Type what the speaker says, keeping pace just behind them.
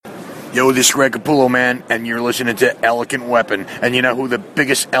Yo, this is Greg Capullo, man, and you're listening to Elegant Weapon. And you know who the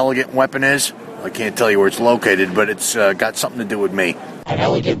biggest elegant weapon is? I can't tell you where it's located, but it's got something to do with me. An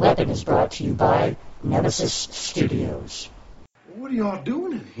Elegant Weapon is brought to you by Nemesis Studios. What are y'all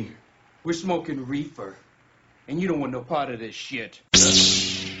doing in here? We're smoking reefer, and you don't want no part of this shit.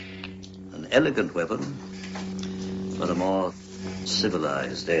 An elegant weapon for a more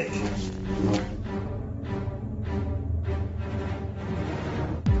civilized age.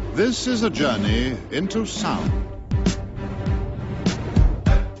 This is a journey into sound.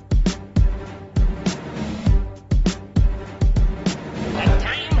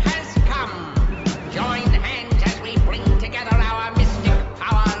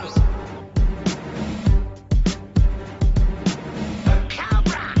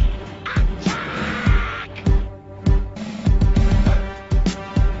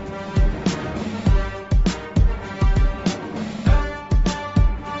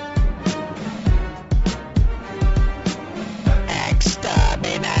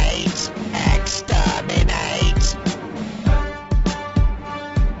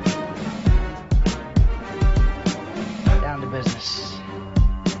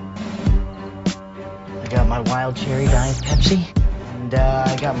 Cherry Diet Pepsi, and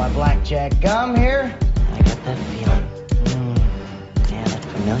I got my blackjack gum here. I got that feeling. Yeah, that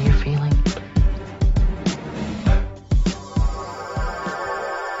familiar feeling.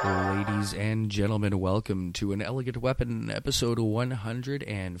 Ladies and gentlemen, welcome to An Elegant Weapon, episode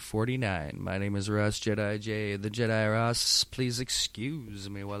 149. My name is Ross Jedi J, the Jedi Ross. Please excuse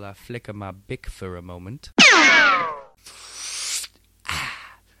me while I flicker my bick for a moment.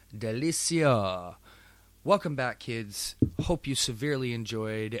 Delicia. Welcome back, kids. Hope you severely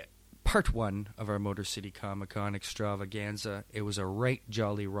enjoyed part 1 of our Motor City Comic-Con extravaganza. It was a right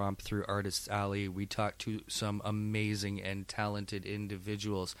jolly romp through Artists Alley. We talked to some amazing and talented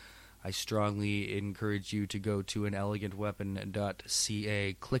individuals. I strongly encourage you to go to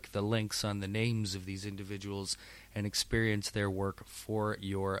anelegantweapon.ca, click the links on the names of these individuals, and experience their work for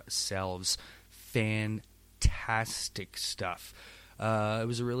yourselves. Fantastic stuff. It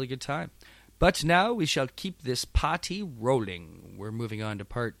was a really good time. But now we shall keep this party rolling. We're moving on to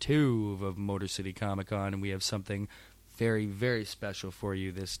part 2 of Motor City Comic-Con, and we have something very, very special for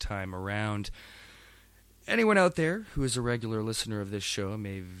you this time around. Anyone out there who is a regular listener of this show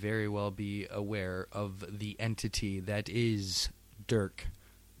may very well be aware of the entity that is Dirk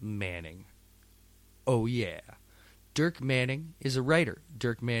Manning. Oh yeah. Dirk Manning is a writer.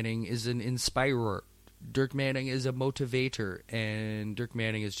 Dirk Manning is an inspirer. Dirk Manning is a motivator, and Dirk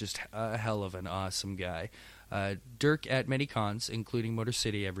Manning is just a hell of an awesome guy. Dirk, at many cons, including Motor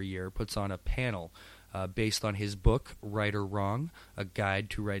City every year, puts on a panel based on his book, Right or Wrong, A Guide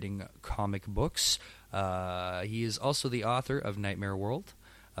to Writing Comic Books. He is also the author of Nightmare World,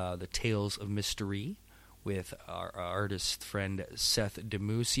 The Tales of Mystery, with our artist friend Seth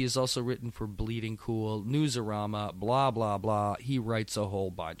DeMoose. He has also written for Bleeding Cool, Newsarama, blah, blah, blah. He writes a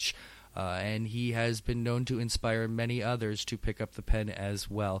whole bunch. And he has been known to inspire many others to pick up the pen as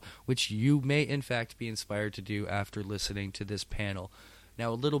well, which you may in fact be inspired to do after listening to this panel.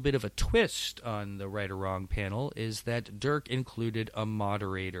 Now, a little bit of a twist on the Right or Wrong panel is that Dirk included a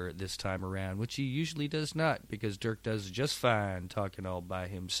moderator this time around, which he usually does not, because Dirk does just fine talking all by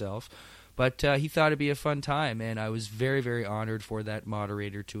himself. But he thought it'd be a fun time, and I was very, very honored for that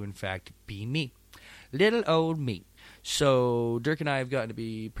moderator to in fact be me. Little old me. So Dirk and I have gotten to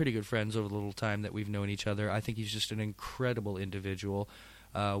be pretty good friends over the little time that we've known each other. I think he's just an incredible individual.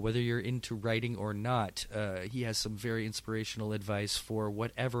 Whether you're into writing or not, he has some very inspirational advice for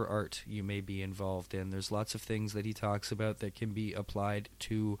whatever art you may be involved in. There's lots of things that he talks about that can be applied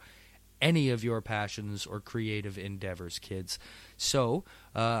to any of your passions or creative endeavors, kids. So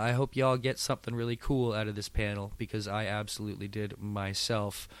I hope y'all get something really cool out of this panel, because I absolutely did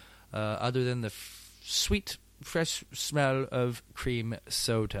myself, other than the sweet fresh smell of cream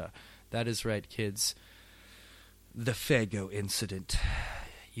soda. That is right, kids. The Faygo incident.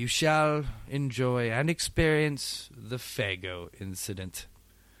 You shall enjoy and experience the Faygo incident.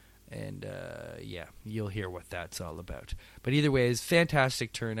 And, yeah, you'll hear what that's all about. But either way, it's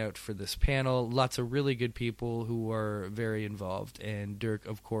fantastic turnout for this panel. Lots of really good people who are very involved. And Dirk,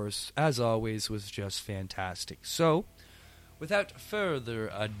 of course, as always, was just fantastic. So, without further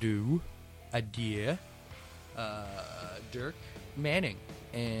ado, Dirk Manning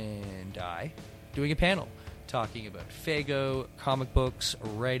and I doing a panel talking about Faygo, comic books,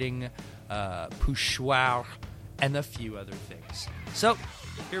 writing, poussoir, and a few other things. So,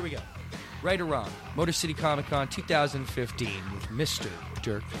 here we go. Right or Wrong, Motor City Comic-Con 2015 with Mr.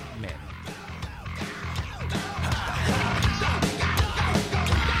 Dirk Manning.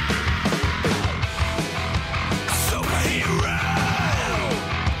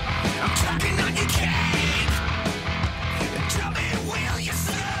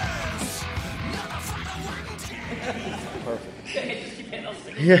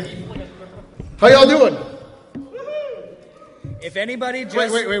 Yeah. How y'all doing? If anybody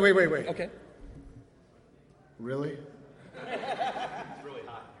just... Wait. Okay. Really? It's really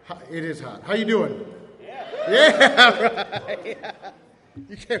hot. It is hot. How you doing? Yeah, right. Yeah.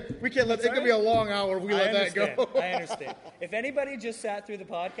 We can't let it could be a long hour if we let that go. I understand. If anybody just sat through the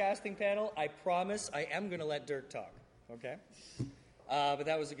podcasting panel, I promise I am going to let Dirk talk, okay? But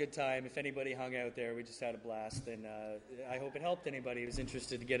that was a good time. If anybody hung out there, we just had a blast, and I hope it helped anybody who's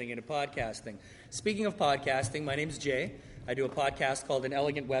interested in getting into podcasting. Speaking of podcasting, my name's Jay. I do a podcast called An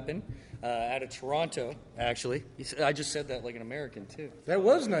Elegant Weapon out of Toronto, actually. I just said that like an American, too. That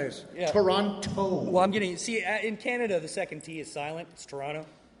was nice. Yeah. Toronto. Well, I'm getting... See, in Canada, the second T is silent. It's Toronto.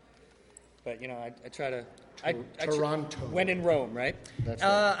 But, you know, I try to... Toronto. When in Rome, right? That's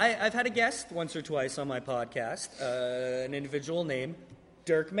right. I've had a guest once or twice on my podcast, an individual named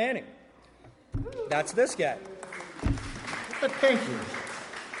Dirk Manning. That's this guy. Thank you.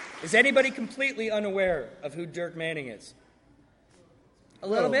 Is anybody completely unaware of who Dirk Manning is? A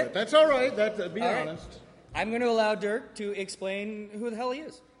little bit? That's all right. Be All honest. Right. I'm going to allow Dirk to explain who the hell he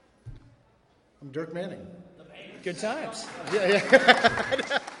is. I'm Dirk Manning. Good times. Yeah.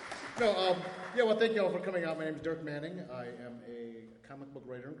 No, well, thank you all for coming out. My name is Dirk Manning. I am a comic book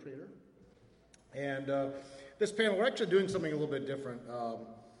writer and creator. And this panel, we're actually doing something a little bit different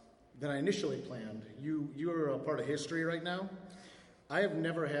than I initially planned. You're a part of history right now. I have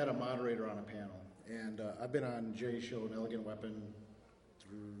never had a moderator on a panel. And I've been on Jay's show, An Elegant Weapon,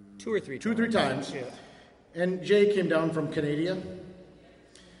 Two or three times. Yeah. And Jay came down from Canada.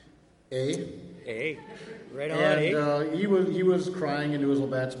 Hey, right on. And he was crying into his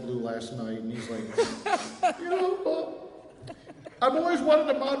Labatt's Blue last night, and he's like, I've always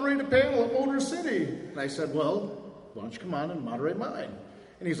wanted to moderate a panel at Motor City. And I said, well, why don't you come on and moderate mine?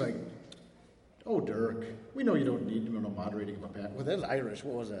 And he's like, oh, Dirk, we know you don't need to know moderating of a panel. Well, that's Irish.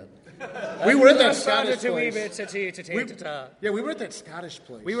 What was that? We were at that Scottish place. We were at that Scottish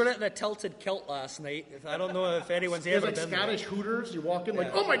place. We were at the Tilted Kilt last night. I don't know if anyone's ever like been Scottish there. Hooters. You walk in like,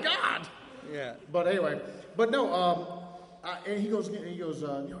 oh my God. Yeah. But anyway, and he goes,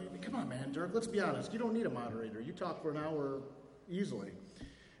 come on, man, Dirk, let's be honest. You don't need a moderator. You talk for an hour easily.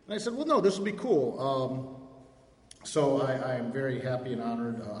 And I said, well, no, this will be cool. So I am very happy and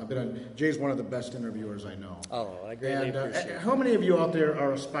honored. Jay's one of the best interviewers I know. Oh, I greatly appreciate it. How many of you out there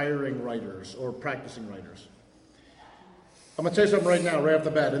are aspiring writers or practicing writers? I'm going to tell you something right now, right off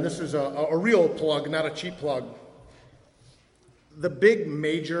the bat, and this is a real plug, not a cheap plug. The big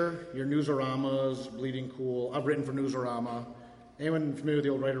major, your Newsaramas, Bleeding Cool. I've written for Newsarama. Anyone familiar with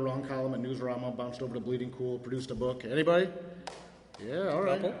the old Right or Wrong column at Newsarama? Bounced over to Bleeding Cool, produced a book. Anybody? Yeah, all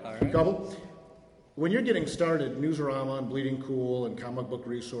right. Couple. When you're getting started, Newsarama and Bleeding Cool and comic book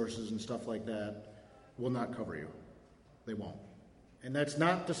resources and stuff like that will not cover you. They won't. And that's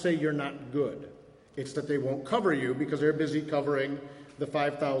not to say you're not good. It's that they won't cover you because they're busy covering the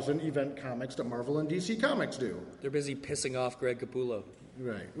 5,000 event comics that Marvel and DC Comics do. They're busy pissing off Greg Capullo.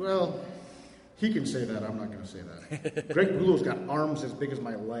 Right. Well, he can say that. I'm not going to say that. Greg Capullo's got arms as big as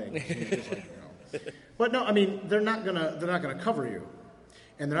my legs. He's just like, But no, I mean, they're not gonna cover you,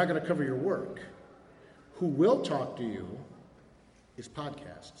 and they're not going to cover your work. Who will talk to you is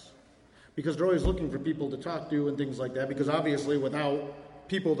podcasts, because they're always looking for people to talk to and things like that. Because obviously, without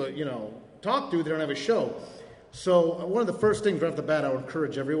people to talk to, they don't have a show. So one of the first things right off the bat I would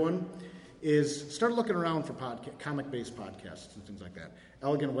encourage everyone is start looking around for comic-based podcasts and things like that.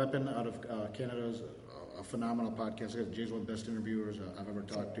 Elegant Weapon out of Canada is a phenomenal podcast. Jay's one of the best interviewers I've ever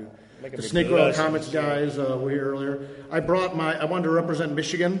talked to. The Snake Oil Comics guys were here earlier. I wanted to represent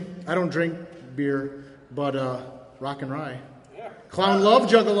Michigan. I don't drink beer, but rock and rye. Yeah. Clown Love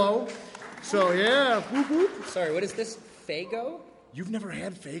Juggalo. So yeah. Whoop, whoop. Sorry, what is this? Faygo? You've never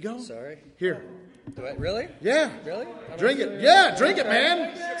had Faygo? Sorry. Here. Really? Yeah. Really? Drink it. Yeah, drink it,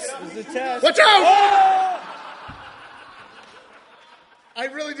 man. This is a test. Watch out! Oh! I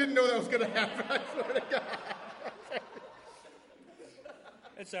really didn't know that was going to happen. I swear to God.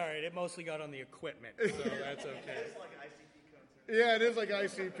 It's all right. It mostly got on the equipment, so that's okay. Yeah, it is like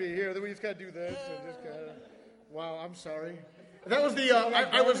ICP. Here, we just got to do this and just kind of. Wow, I'm sorry. That was the.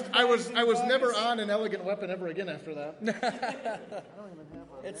 I was never on An Elegant Weapon ever again after that.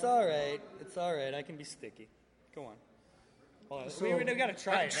 It's all right. It's all right. I can be sticky. Go on. Hold on. So, we got to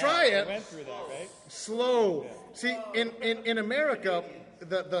try it. Try it. We went through that, right? Slow. Yeah. See, in America,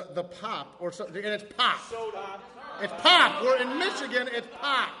 the pop or something, and it's pop. Soda. It's pop. We're in Michigan. It's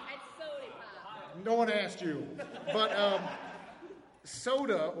pop. It's soda pop. No one asked you, but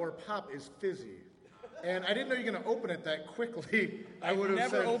soda or pop is fizzy. And I didn't know you were going to open it that quickly. I would have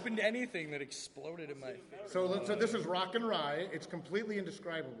never said, opened anything that exploded in my face. So this is Rock and Rye. It's completely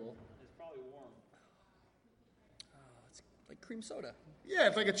indescribable. It's probably warm. It's like cream soda. Yeah,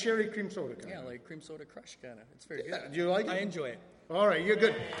 it's like a cherry cream soda kind Yeah, of. like cream soda crush kind of. It's very Yeah, good. do you like it? I enjoy it. All right, you're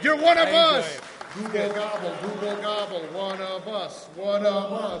good. You're one of I us. Google gobble, one of us, one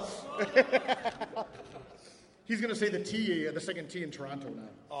of us. He's going to say the second T in Toronto now.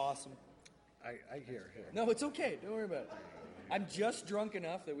 Awesome. I hear. No, it's okay. Don't worry about it. I'm just drunk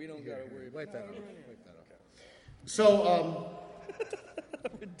enough that we don't got to worry about Wipe that it. off. So,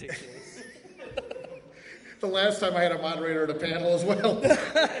 Ridiculous. the last time I had a moderator at a panel as well.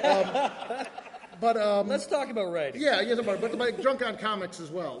 Let's talk about writing. Yeah, but like Drunk on Comics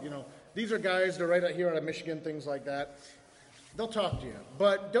as well. You know, these are guys, they're right out here out of Michigan, things like that. They'll talk to you.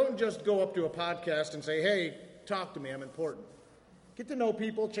 But don't just go up to a podcast and say, hey, talk to me, I'm important. Get to know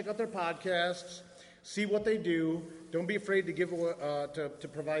people, check out their podcasts, see what they do. Don't be afraid to give to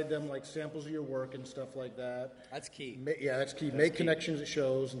provide them like samples of your work and stuff like that. That's key. That's key. Make connections at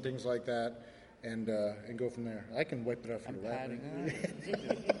shows and things like that, and go from there. I can wipe it off your lap.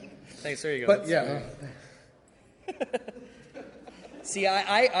 Thanks. There you go. But yeah. See,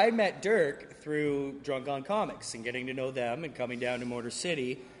 I met Dirk through Drunk on Comics and getting to know them and coming down to Motor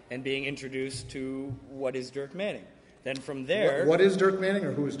City and being introduced to what is Dirk Manning. Then from there... What is Dirk Manning,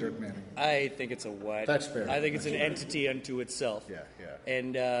 or who is Dirk Manning? I think it's a what. That's fair. I think it's an entity unto itself. Yeah.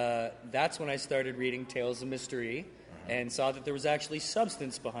 And that's when I started reading Tales of Mystery and saw that there was actually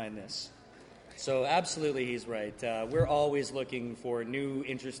substance behind this. So absolutely he's right. We're always looking for new,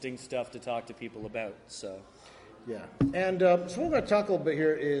 interesting stuff to talk to people about. So... Yeah, and so what we're going to talk a little bit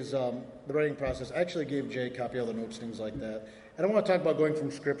here is the writing process. I actually gave Jay a copy of the notes, things like that. And I want to talk about going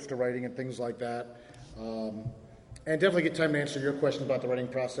from scripts to writing and things like that. And definitely get time to answer your questions about the writing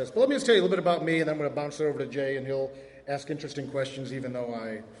process. But let me just tell you a little bit about me, and then I'm going to bounce it over to Jay, and he'll ask interesting questions, even though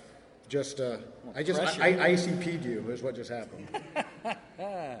I ICP'd you, is what just happened.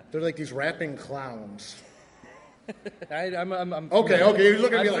 They're like these rapping clowns. I'm Okay, you're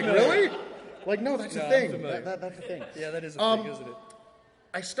looking at me like, familiar. really? Like, no, that's a thing. I'm familiar. That's a thing. Yeah, that is a thing, isn't it?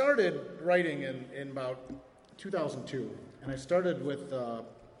 I started writing in about 2002, and I started with a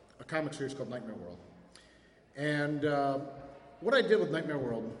comic series called Nightmare World. And what I did with Nightmare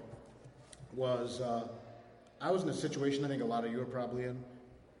World was I was in a situation I think a lot of you are probably in.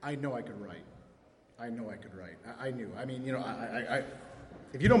 I know I could write. I knew. I mean, you know, I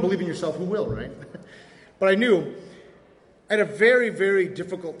if you don't believe in yourself, who will, right? But I knew. I had a very, very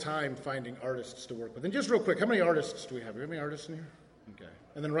difficult time finding artists to work with. And just real quick, how many artists do we have? Do we have any artists in here? Okay.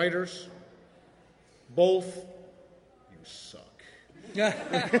 And then writers? Both? You suck.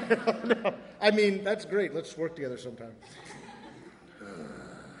 No, I mean, that's great. Let's work together sometime.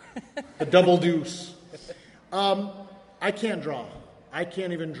 The double deuce. I can't draw. I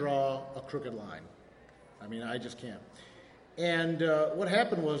can't even draw a crooked line. I mean, I just can't. And what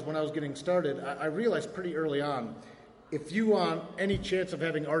happened was when I was getting started, I realized pretty early on, if you want any chance of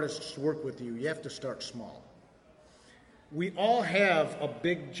having artists work with you, you have to start small. We all have a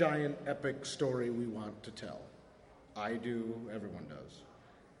big, giant, epic story we want to tell. I do, everyone does.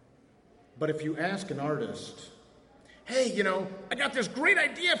 But if you ask an artist, hey, you know, I got this great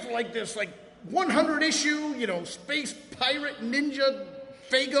idea for this 100 issue, you know, space pirate ninja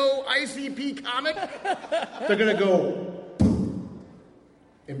Fago ICP comic, they're going to go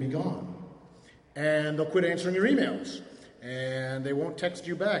and be gone. And they'll quit answering your emails. And they won't text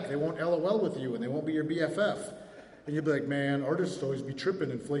you back. They won't LOL with you, and they won't be your BFF. And you'll be like, man, artists always be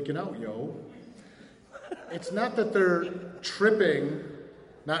tripping and flaking out, yo. It's not that they're tripping,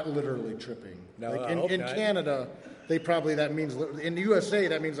 not literally tripping. No, like I hope in not. Canada, that means, in the USA,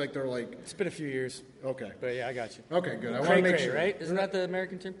 that means they're like... It's been a few years. Okay. But yeah, I got you. Okay, good. I want to make sure. Right? Isn't that the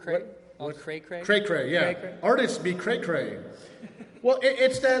American term? Cray? Cray-cray? Cray-cray, yeah. Cray-cray? Artists be cray-cray. Well,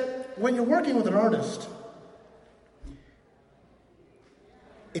 it's that when you're working with an artist,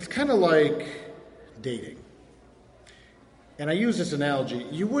 it's kind of like dating. And I use this analogy.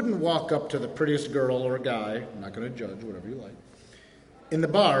 You wouldn't walk up to the prettiest girl or a guy, I'm not going to judge, whatever you like, in the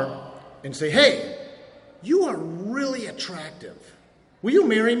bar and say, hey, you are really attractive. Will you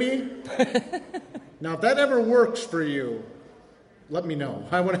marry me? Now, if that ever works for you, let me know.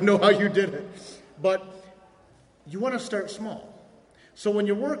 I want to know how you did it. But you want to start small. So when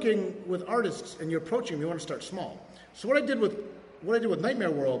you're working with artists and you're approaching them, you want to start small. So what I did with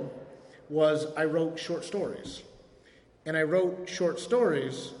Nightmare World was I wrote short stories. And I wrote short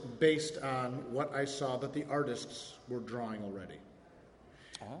stories based on what I saw that the artists were drawing already.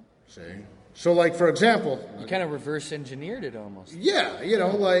 See? So, like, for example... You kind of reverse engineered it almost. Yeah, you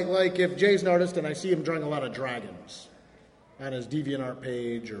know, like if Jay's an artist and I see him drawing a lot of dragons on his DeviantArt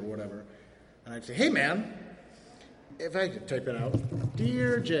page or whatever, and I'd say, hey, man, if I could type it out,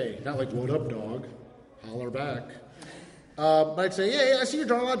 Dear Jay, not like, what up, dog, holler back. But I'd say, yeah, I see you're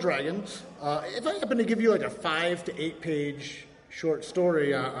drawing a lot of dragons. If I happen to give you like a 5 to 8 page short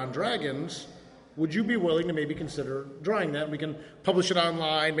story on dragons, would you be willing to maybe consider drawing that? We can publish it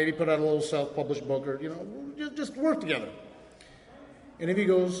online, maybe put out a little self-published book, or, you know, just work together. And if he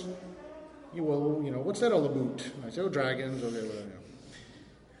goes, well, you know, what's that all about? And I say, oh, dragons, okay, whatever.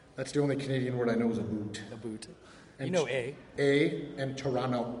 That's the only Canadian word I know is a boot. A boot. And you know A. A and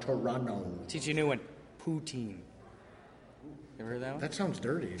Toronto. Teach you a new one. Poutine. Ever heard that one? That sounds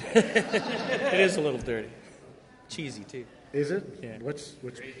dirty. It is a little dirty. Cheesy, too. Is it? Yeah. What's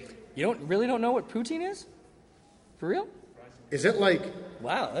You really don't know what poutine is? For real? Is it like...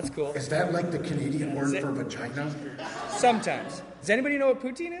 Wow, that's cool. Is that like the Canadian word for vagina? Sometimes. Does anybody know what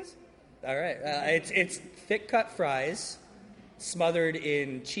poutine is? All right. It's thick-cut fries smothered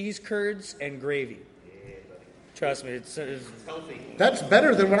in cheese curds and gravy. Trust me, it's healthy. That's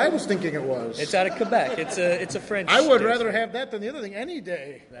better than what I was thinking it was. It's out of Quebec. It's a French I would dish. rather have that than the other thing any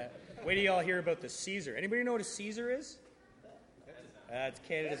day. Wait till y'all hear about the Caesar. Anybody know what a Caesar is? It's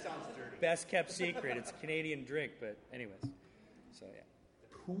Canada's best kept secret. It's a Canadian drink, but anyways. So yeah.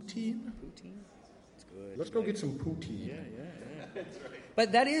 Poutine? Poutine? It's good. Let's go get some poutine. Yeah.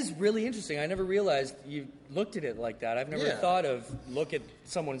 But that is really interesting. I never realized you looked at it like that. I've never thought of look at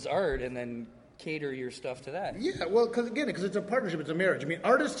someone's art and then cater your stuff to that. Yeah, well, because it's a partnership, it's a marriage. I mean,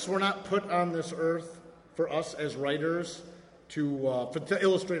 artists were not put on this earth for us as writers to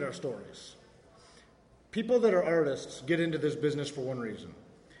illustrate our stories. People that are artists get into this business for one reason.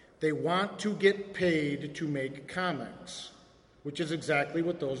 They want to get paid to make comics, which is exactly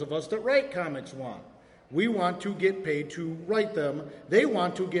what those of us that write comics want. We want to get paid to write them. They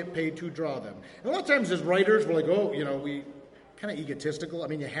want to get paid to draw them. And a lot of times as writers, we're like, oh, you know, we kind of egotistical. I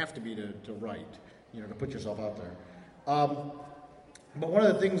mean, you have to be to write, you know, to put yourself out there. But one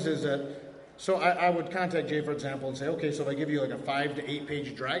of the things is that, so I would contact Jay, for example, and say, okay, so if I give you like a 5 to 8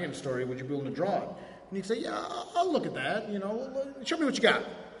 page dragon story, would you be willing to draw it? And he'd say, yeah, I'll look at that, you know, show me what you got.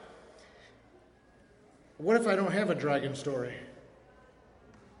 What if I don't have a dragon story?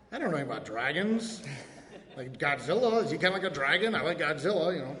 I don't know anything about dragons. Like Godzilla, is he kind of like a dragon? I like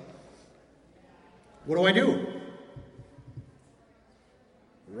Godzilla, you know. What do I do?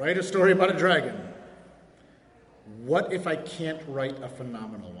 Write a story about a dragon. What if I can't write a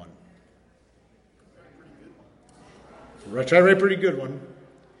phenomenal one? Try to write a pretty good one.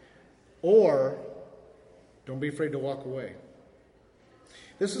 Or, don't be afraid to walk away.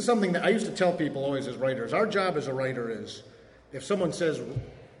 This is something that I used to tell people always as writers. Our job as a writer is, if someone says,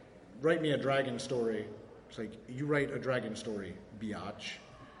 write me a dragon story, it's like, you write a dragon story, biatch,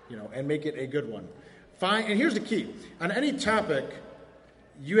 you know, and make it a good one. Fine, and here's the key. On any topic,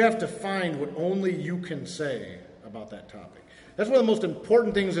 you have to find what only you can say about that topic. That's one of the most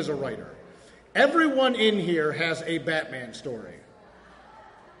important things as a writer. Everyone in here has a Batman story.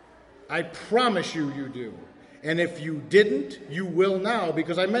 I promise you, you do. And if you didn't, you will now,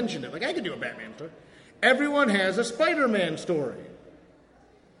 because I mentioned it. Like, I could do a Batman story. Everyone has a Spider-Man story.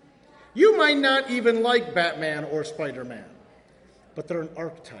 You might not even like Batman or Spider-Man, but they're an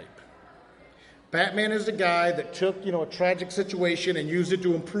archetype. Batman is the guy that took, you know, a tragic situation and used it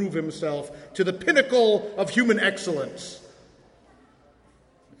to improve himself to the pinnacle of human excellence.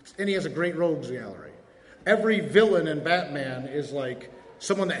 And he has a great rogues gallery. Every villain in Batman is like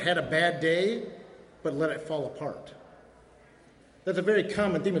someone that had a bad day, but let it fall apart. That's a very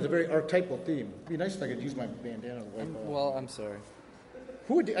common theme. It's a very archetypal theme. It'd be nice if I could use my bandana. Well, I'm sorry.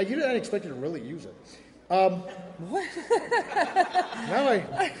 Who would, you didn't expect to really use it. What? Now I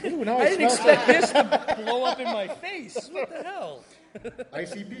didn't expect this to blow up in my face. What the hell?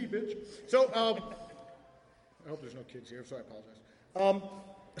 ICP, bitch. So, I hope there's no kids here, so I apologize.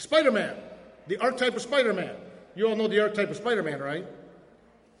 Spider-Man, the archetype of Spider-Man. You all know the archetype of Spider-Man, right?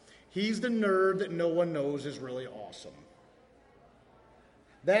 He's the nerd that no one knows is really awesome.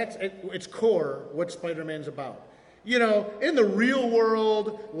 That's, at its core, what Spider-Man's about. You know, in the real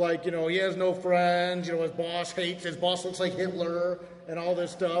world, like, you know, he has no friends, you know, his boss hates, his boss looks like Hitler and all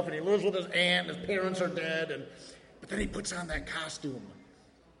this stuff, and he lives with his aunt, and his parents are dead, but then he puts on that costume.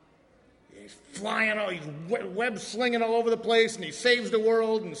 He's flying, he's web slinging all over the place, and he saves the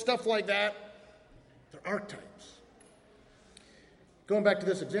world and stuff like that. They're archetypes. Going back to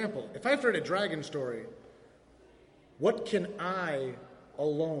this example, if I write a dragon story, what can I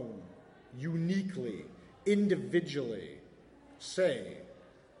alone, uniquely, individually say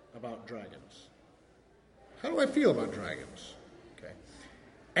about dragons? How do I feel about dragons? Okay.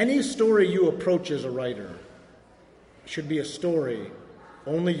 Any story you approach as a writer should be a story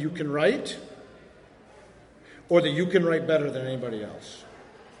only you can write, or that you can write better than anybody else.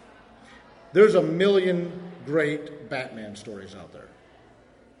 There's a million great Batman stories out there.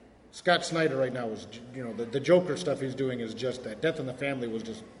 Scott Snyder right now is, the Joker stuff he's doing is just that. Death in the Family was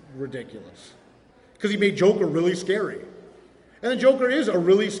just ridiculous. Because he made Joker really scary. And the Joker is a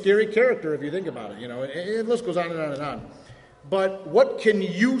really scary character if you think about it. The list goes on and on and on. But what can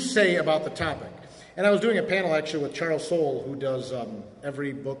you say about the topic? And I was doing a panel actually with Charles Soule, who does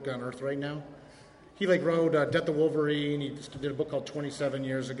every book on Earth right now. He wrote Death of Wolverine. He did a book called 27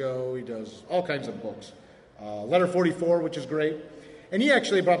 years ago. He does all kinds of books. Letter 44, which is great. And he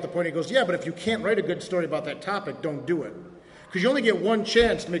actually brought up the point, he goes, yeah, but if you can't write a good story about that topic, don't do it. Because you only get one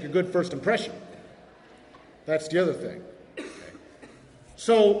chance to make a good first impression. That's the other thing. Okay.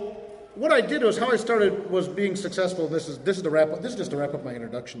 So what I did was, how I started was being successful, and this is the wrap up. This is just to wrap up my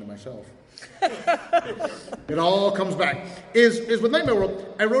introduction to myself. It all comes back. Is with Nightmare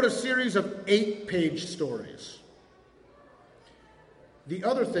World, I wrote a series of 8-page stories. The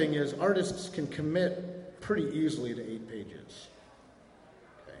other thing is, artists can commit pretty easily to 8 pages.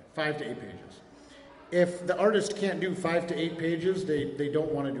 5 to 8 pages. If the artist can't do 5 to 8 pages, they don't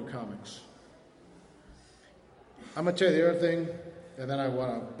want to do comics. I'm going to tell you the other thing, and then I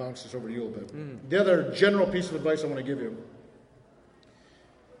want to bounce this over to you a little bit. The other general piece of advice I want to give you.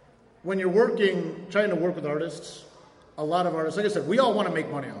 When you're trying to work with artists, a lot of artists, like I said, we all want to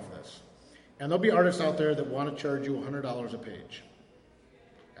make money off of this. And there'll be artists out there that want to charge you $100 a page.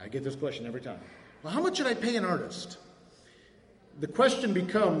 I get this question every time. Well, how much should I pay an artist? The question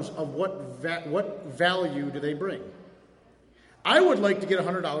becomes of what value do they bring? I would like to get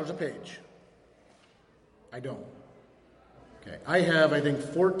 $100 a page. I don't. Okay. I have, I think,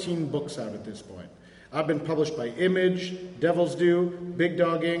 14 books out at this point. I've been published by Image, Devil's Due, Big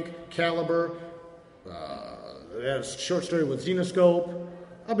Dog Inc., Caliber, a short story with Zenoscope.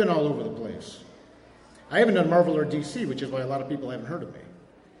 I've been all over the place. I haven't done Marvel or DC, which is why a lot of people haven't heard of me.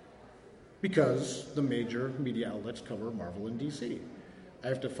 Because the major media outlets cover Marvel and DC. I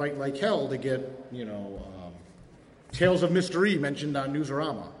have to fight like hell to get, Tales of Mystery mentioned on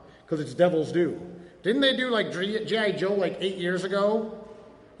Newsarama, because it's Devil's Due. Didn't they do G.I. Joe 8 years ago?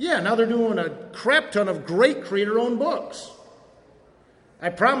 Yeah, now they're doing a crap ton of great creator-owned books. I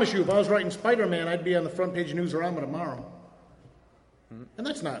promise you, if I was writing Spider-Man, I'd be on the front page of Newsarama tomorrow. And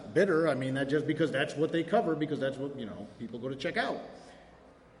that's not bitter. I mean, that's just because that's what they cover, because that's what, people go to check out.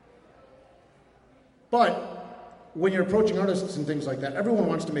 But when you're approaching artists and things like that, everyone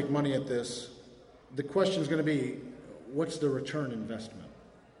wants to make money at this. The question is going to be, what's the return investment?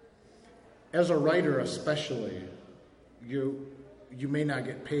 As a writer especially, you may not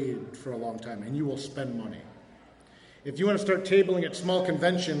get paid for a long time, and you will spend money. If you want to start tabling at small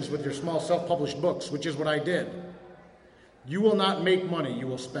conventions with your small self-published books, which is what I did, you will not make money, you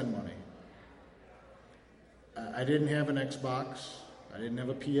will spend money. I didn't have an Xbox. I didn't have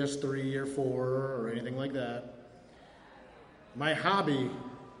a PS3 or 4 or anything like that. My hobby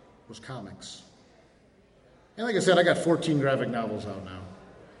was comics. And like I said, I got 14 graphic novels out now.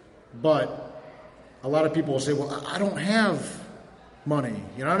 But a lot of people will say, well, I don't have money.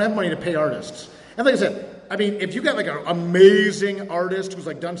 I don't have money to pay artists. And like I said, if you got an amazing artist who's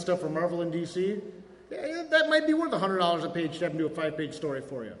done stuff for Marvel and DC, that might be worth $100 a page to have them do a 5-page story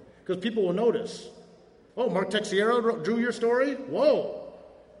for you. Because people will notice. Oh, Mark Texiero drew your story? Whoa.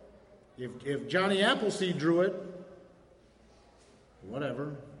 If Johnny Appleseed drew it,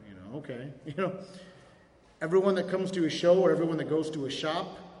 whatever, okay. Everyone that comes to a show or everyone that goes to a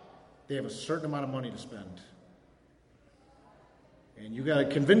shop, they have a certain amount of money to spend. And you got to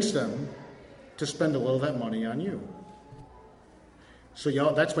convince them to spend a little of that money on you. So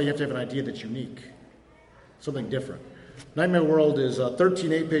that's why you have to have an idea that's unique, something different. Nightmare World is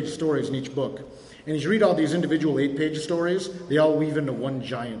 13 8-page stories in each book. And as you read all these individual 8-page stories, they all weave into one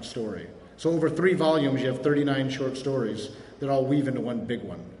giant story. So over 3 volumes, you have 39 short stories that all weave into one big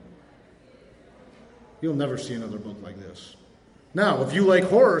one. You'll never see another book like this. Now, if you like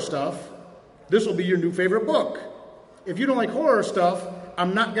horror stuff, this will be your new favorite book. If you don't like horror stuff,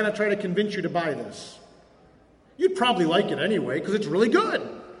 I'm not going to try to convince you to buy this. You'd probably like it anyway, because it's really good.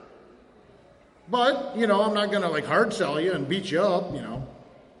 But, I'm not going to hard sell you and beat you up,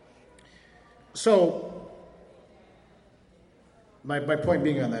 So, my point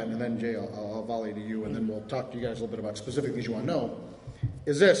being on that, and then Jay, I'll volley to you, and then we'll talk to you guys a little bit about specific things you want to know,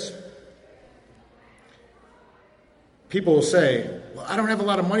 is this. People will say, well, I don't have a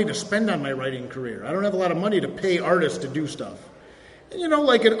lot of money to spend on my writing career. I don't have a lot of money to pay artists to do stuff. And,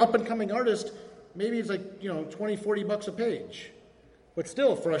 like an up-and-coming artist, maybe it's like, $20, $40 a page. But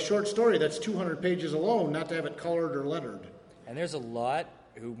still, for a short story, that's 200 pages alone, not to have it colored or lettered. And there's a lot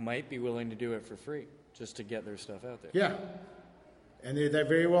who might be willing to do it for free just to get their stuff out there. Yeah. And they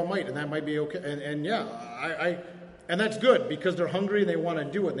very well might, and that might be okay. And yeah, and that's good because they're hungry and they want to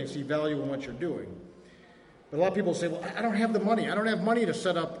do it and they see value in what you're doing. But a lot of people say, well, I don't have the money. I don't have money to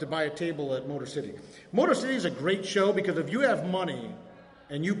set up to buy a table at Motor City. Motor City is a great show because if you have money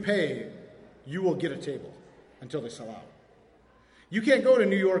and you pay, you will get a table until they sell out. You can't go to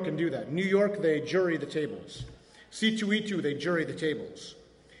New York and do that. New York, they jury the tables. C2E2, they jury the tables.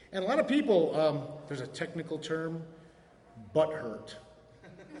 And a lot of people, there's a technical term, butt hurt.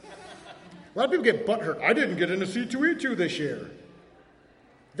 A lot of people get butt hurt. I didn't get into C2E2 this year.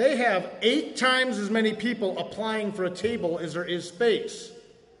 They have 8 times as many people applying for a table as there is space.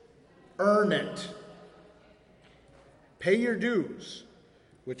 Earn it. Pay your dues.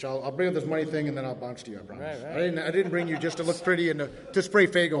 Which I'll bring up this money thing and then I'll bounce to you, I promise. Right. I didn't bring you just to look pretty and to spray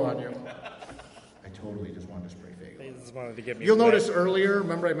Faygo on you. I totally just wanted to spray Faygo. They just wanted to get me You'll wet. notice earlier,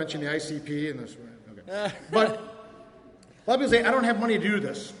 remember I mentioned the ICP and this. Okay. But a lot of people say, I don't have money to do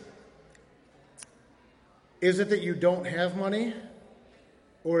this. Is it that you don't have money?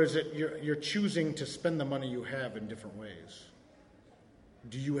 Or is it you're choosing to spend the money you have in different ways?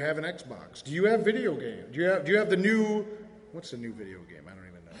 Do you have an Xbox? Do you have video games? Do you have the new... What's the new video game? I don't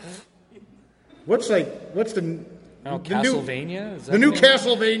even know. What's the Castlevania? Is that the new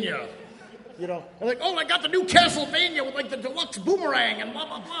Castlevania? I'm like, I got the new Castlevania with like the deluxe boomerang and blah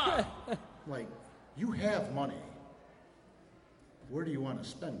blah blah. Like, you have money. Where do you want to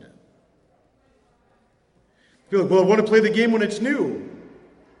spend it? You're like, well, I want to play the game when it's new.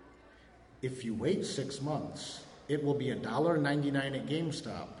 If you wait 6 months, it will be $1.99 at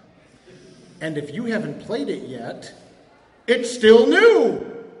GameStop. And if you haven't played it yet, it's still new.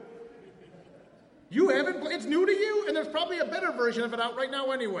 You haven't played, it's new to you, and there's probably a better version of it out right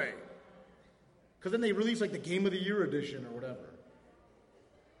now anyway. Because then they release like the Game of the Year edition or whatever.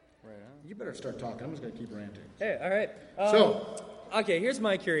 Right on. You better start talking. I'm just going to keep ranting. Hey, all right. Okay, here's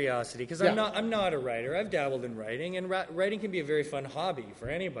my curiosity, because I'm not a writer. I've dabbled in writing, and writing can be a very fun hobby for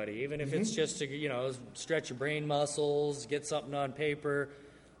anybody, even if it's just to, stretch your brain muscles, get something on paper,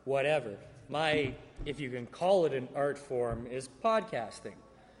 whatever. If you can call it an art form, is podcasting.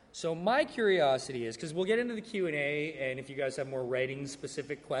 So my curiosity is, because we'll get into the Q&A, and if you guys have more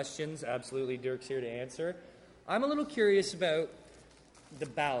writing-specific questions, absolutely, Dirk's here to answer. I'm a little curious about the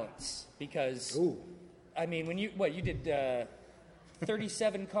balance, because, I mean, when you did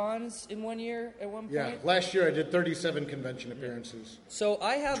 37 cons in 1 year at one point? Yeah, last year I did 37 convention appearances. So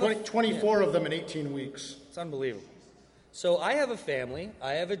I have 24 of them in 18 weeks. It's unbelievable. So I have a family,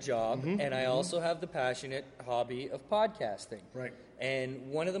 I have a job, and I also have the passionate hobby of podcasting. Right.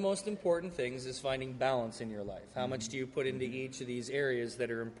 And one of the most important things is finding balance in your life. How much do you put into each of these areas that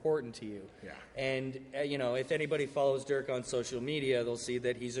are important to you? Yeah. And, if anybody follows Dirk on social media, they'll see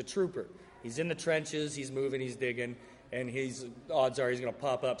that he's a trooper. He's in the trenches, he's moving, he's digging, and odds are he's going to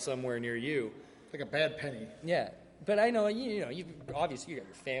pop up somewhere near you. Like a bad penny. Yeah. But I know, you obviously you got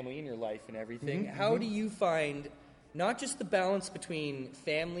your family and your life and everything. How do you find not just the balance between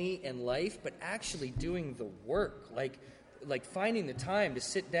family and life, but actually doing the work? Like finding the time to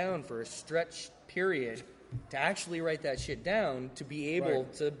sit down for a stretched period to actually write that shit down, to be able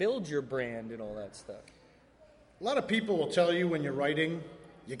to build your brand and all that stuff. A lot of people will tell you when you're writing,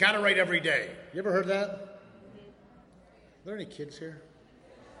 you got to write every day. You ever heard that? Are there any kids here?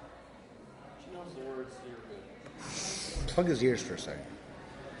 She knows the words. Plug his ears for a second.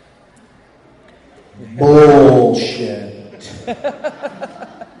 Bullshit.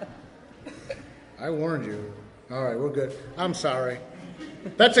 I warned you. All right, we're good. I'm sorry.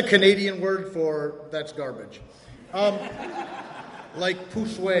 That's a Canadian word for that's garbage. Like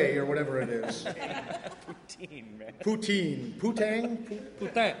poussouet or whatever it is. Poutine, man. Poutine. Poutang?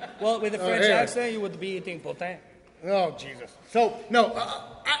 Poutine. Well, with a French accent, you would be eating poutine. Oh, Jesus. So, no,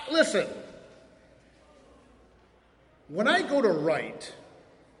 listen. When I go to write,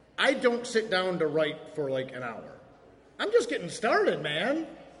 I don't sit down to write for like an hour. I'm just getting started, man.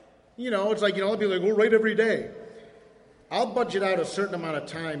 It's like, I'll be like, we'll write every day. I'll budget out a certain amount of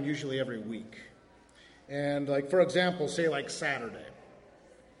time, usually every week. And like, for example, say like Saturday.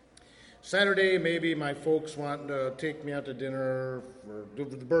 Saturday, maybe my folks want to take me out to dinner or do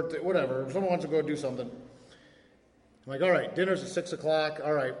the birthday, whatever. If someone wants to go do something. I'm like, all right, dinner's at 6 o'clock.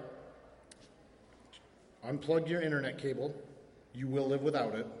 All right. Unplug your internet cable. You will live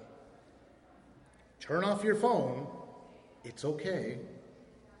without it. Turn off your phone. It's okay.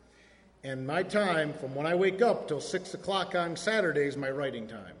 And my time from when I wake up till 6 o'clock on Saturday is my writing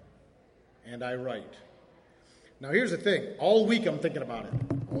time. And I write. Now, here's the thing. All week I'm thinking about it.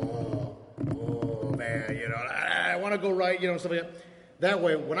 Oh, man, you know, I want to go write, you know, stuff like that. That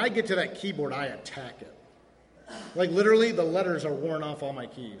way, when I get to that keyboard, I attack it. Like, literally, the letters are worn off all my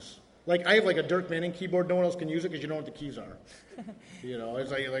keys. Like, I have, like, a Dirk Manning keyboard. No one else can use it because you don't know what the keys are. You know,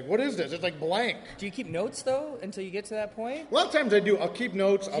 it's like, what is this? It's like blank. Do you keep notes, though, until you get to that point? A lot of times I do. I'll keep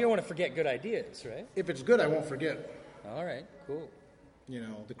notes. You don't want to forget good ideas, right? If it's good, I won't forget. All right, cool. You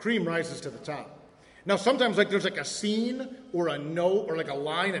know, the cream rises to the top. Now, sometimes, like, there's, like, a scene or a note or, like, a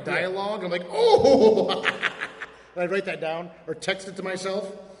line, a dialogue. I'm like, oh! I write that down or text it to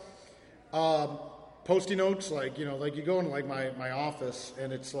myself. Post-it notes, like, you know, like you go in, like, my office,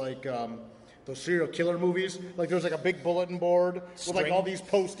 and it's like those serial killer movies. Like, there's, like, a big bulletin board with, like, all these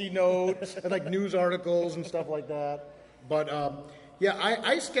post-it notes and, like, news articles and stuff like that. But, yeah,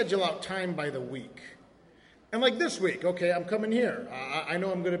 I schedule out time by the week. And, like, this week, okay, I'm coming here. I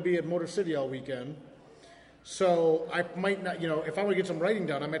know I'm going to be at Motor City all weekend. So I might not, you know, if I want to get some writing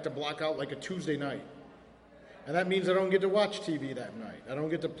done, I might have to block out, like, a Tuesday night. And that means I don't get to watch TV that night. I don't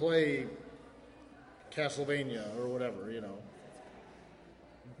get to play Castlevania or whatever, you know.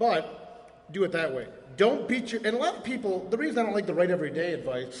 But do it that way. Don't beat your... And a lot of people, the reason I don't like the write every day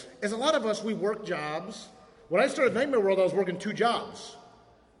advice is a lot of us, we work jobs. When I started Nightmare World, I was working 2 jobs.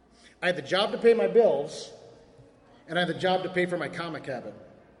 I had the job to pay my bills, and I had the job to pay for my comic habit.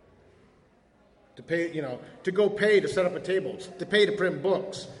 To pay, you know, to go pay to set up a table, to pay to print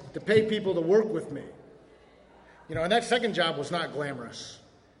books, to pay people to work with me. You know, and that second job was not glamorous.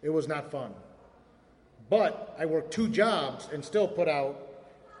 It was not fun. But I worked 2 jobs and still put out,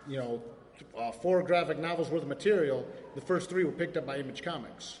 you know, 4 graphic novels worth of material. The first 3 were picked up by Image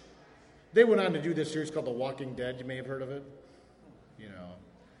Comics. They went on to do this series called The Walking Dead. You may have heard of it. You know,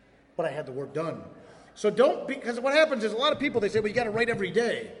 but I had the work done. So don't, because what happens is a lot of people, they say, well, you got to write every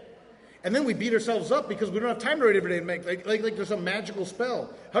day. And then we beat ourselves up because we don't have time to write every day and make, like there's some magical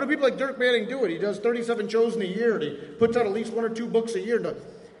spell. How do people like Dirk Manning do it? He does 37 shows in a year, and he puts out at least 1 or 2 books a year.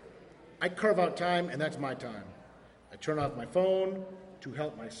 I carve out time, and that's my time. I turn off my phone to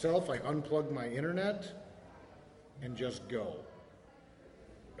help myself. I unplug my internet and just go.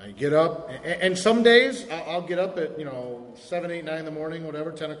 I get up, and some days I'll get up at, you know, 7, 8, 9 in the morning,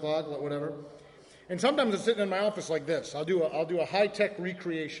 whatever, 10 o'clock, whatever. And sometimes I'm sitting in my office like this. I'll do a high-tech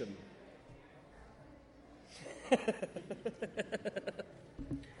recreation.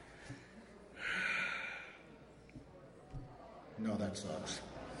 No, that sucks.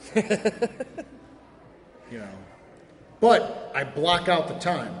 You know. But I block out the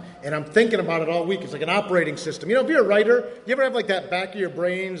time, and I'm thinking about it all week. It's like an operating system. You know, if you're a writer, you ever have like that back of your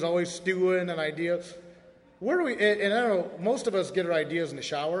brain's always stewing an idea? Where do we, and I don't know, most of us get our ideas in the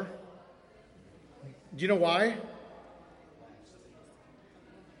shower. Do you know why?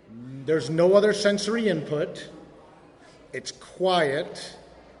 There's no other sensory input. It's quiet.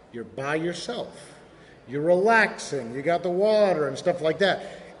 You're by yourself. You're relaxing. You got the water and stuff like that.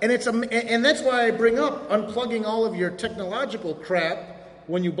 And and that's why I bring up unplugging all of your technological crap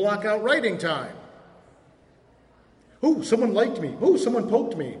when you block out writing time. Ooh, someone liked me. Ooh, someone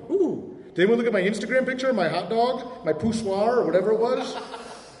poked me. Ooh, did anyone look at my Instagram picture, my hot dog, my poussoir, or whatever it was?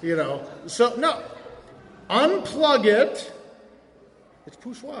 You know. So, no. Unplug it. It's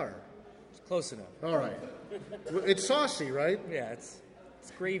poussoir. It's close enough. All right. It's saucy, right? Yeah, it's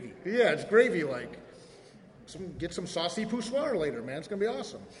gravy. Yeah, it's gravy-like. Get some saucy poussoir later, man. It's going to be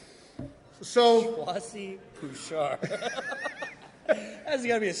awesome. So, saucy poussoir. There's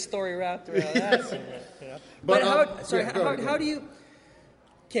got to be a story wrapped around that somewhere. You know? But how do you...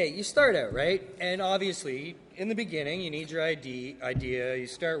 Okay, you start out, right? And obviously, in the beginning, you need your idea, you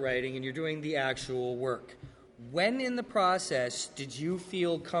start writing, and you're doing the actual work. When in the process did you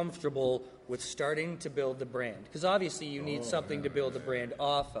feel comfortable with starting to build the brand? Because obviously you need something to build the brand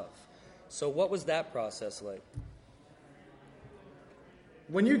off of. So what was that process like?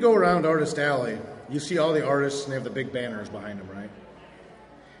 When you go around Artist Alley, you see all the artists and they have the big banners behind them, right?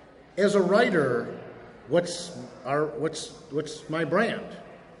 As a writer, what's my brand?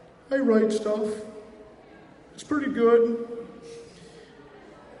 I write stuff. It's pretty good.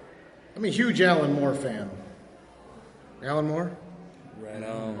 I'm a huge Alan Moore fan. Alan Moore? Right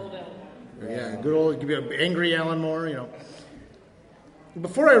on. Yeah, good old angry Alan Moore, you know.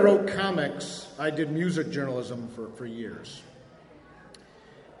 Before I wrote comics, I did music journalism for years.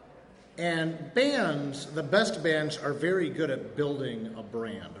 And bands, the best bands, are very good at building a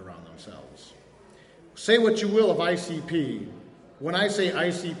brand around themselves. Say what you will of ICP. When I say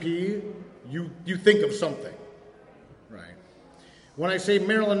ICP, you think of something, right? When I say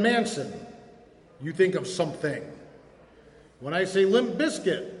Marilyn Manson, you think of something. When I say Limp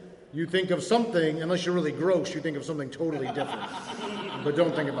Bizkit, you think of something, unless you're really gross, you think of something totally different. But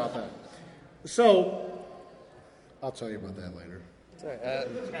don't think about that. So, I'll tell you about that later. Sorry,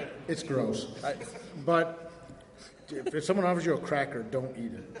 it's gross. But if someone offers you a cracker, don't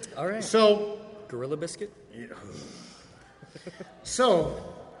eat it. All right. So, Gorilla Biscuit? Yeah.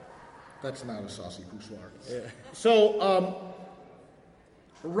 So, that's not a saucy poussoir. Yeah. So,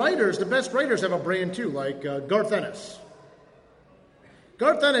 writers, the best writers have a brand too, like Garth Ennis.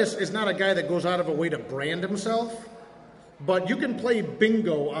 Garth Ennis is not a guy that goes out of a way to brand himself, but you can play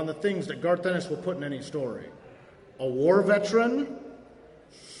bingo on the things that Garth Ennis will put in any story. A war veteran,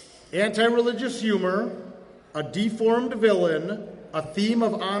 anti-religious humor, a deformed villain, a theme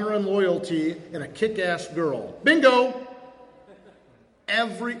of honor and loyalty, and a kick-ass girl. Bingo!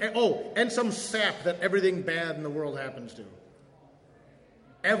 And some sap that everything bad in the world happens to.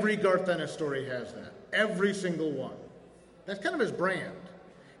 Every Garth Ennis story has that. Every single one. That's kind of his brand.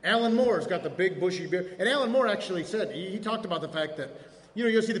 Alan Moore's got the big bushy beard. And Alan Moore actually said, he talked about the fact that,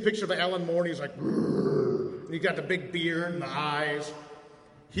 you'll see the picture of Alan Moore and he's like, and he's got the big beard and the eyes.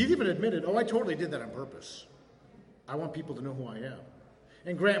 He even admitted, I totally did that on purpose. I want people to know who I am.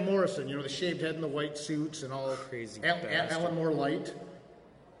 And Grant Morrison, the shaved head and the white suits and all. Crazy Alan Moore light.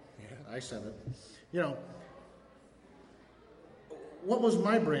 Yeah. I said it. What was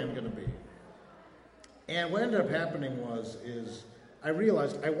my brand going to be? And what ended up happening is I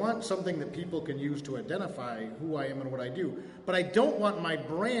realized I want something that people can use to identify who I am and what I do. But I don't want my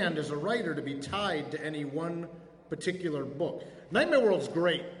brand as a writer to be tied to any one particular book. Nightmare World's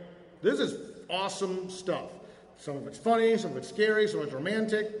great. This is awesome stuff. Some of it's funny, some of it's scary, some of it's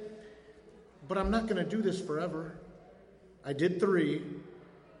romantic. But I'm not going to do this forever. I did 3.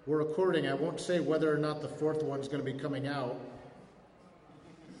 We're recording. I won't say whether or not the 4th one's going to be coming out.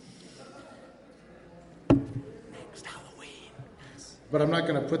 Next Halloween. But I'm not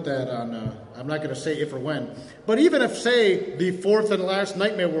going to put that on, I'm not going to say if or when. But even if, say, the 4th and last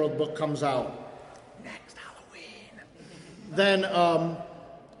Nightmare World book comes out next Halloween,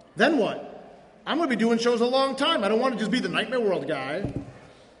 then what? I'm going to be doing shows a long time. I don't want to just be the Nightmare World guy.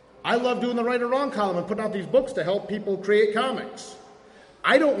 I love doing the Right or Wrong column and putting out these books to help people create comics.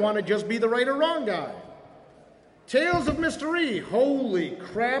 I don't want to just be the Right or Wrong guy. Tales of Mystery. Holy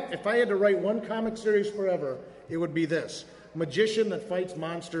crap. If I had to write one comic series forever, it would be this. Magician that fights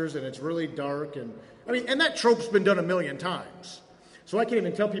monsters and it's really dark. And that trope's been done 1,000,000 times. So I can't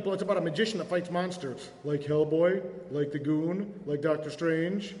even tell people it's about a magician that fights monsters. Like Hellboy, like the Goon, like Doctor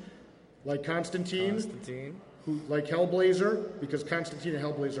Strange, like Constantine. Who, like Hellblazer, because Constantine and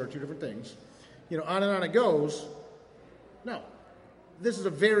Hellblazer are 2 different things. On and on it goes. No. This is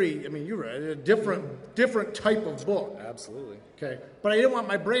a very, you're right, a different type of book. Absolutely. Okay. But I didn't want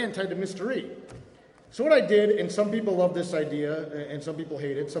my brand tied to mystery. So what I did, and some people love this idea, and some people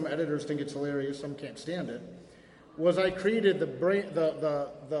hate it, some editors think it's hilarious, some can't stand it, was I created the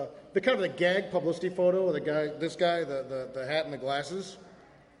kind of the gag publicity photo of the hat and the glasses.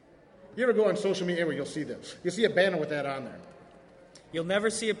 You ever go on social media where you'll see this? You'll see a banner with that on there. You'll never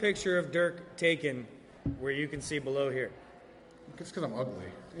see a picture of Dirk taken where you can see below here. It's because I'm ugly,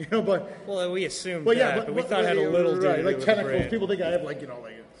 but well, we assumed but we thought it had a little to do like with tentacles. People think I have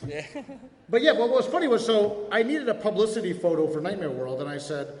yeah. But yeah, what was funny was I needed a publicity photo for Nightmare World, and I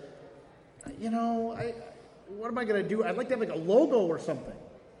said, what am I going to do? I'd like to have a logo or something.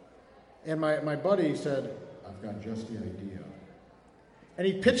 And my buddy said, I've got just the idea. And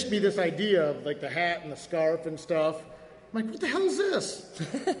he pitched me this idea of the hat and the scarf and stuff. I'm like, what the hell is this?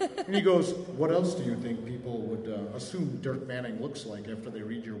 And he goes, what else do you think people would assume Dirk Manning looks like after they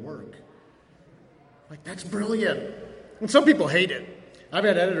read your work? I'm like, that's brilliant. And some people hate it. I've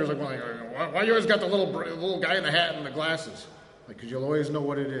had editors why you always got the little guy in the hat and the glasses? Because you'll always know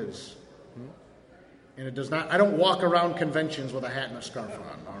what it is. And it does not, I don't walk around conventions with a hat and a scarf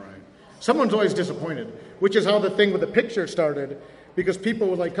on, all right? Someone's always disappointed, which is how the thing with the picture started. Because people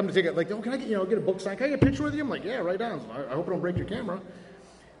would come to take it, can I get a book signed? Can I get a picture with you? I'm like, yeah, right on. I hope I don't break your camera.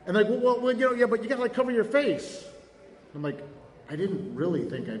 And they're like, well, yeah, but you got to cover your face. I'm like, I didn't really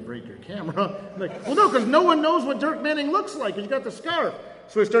think I'd break your camera. I'm like, well, no, because no one knows what Dirk Manning looks like. He's got the scarf.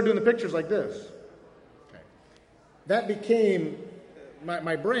 So I started doing the pictures like this. Okay. That became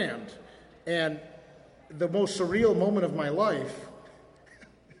my brand. And the most surreal moment of my life,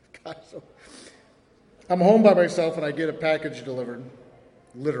 God, I'm home by myself and I get a package delivered.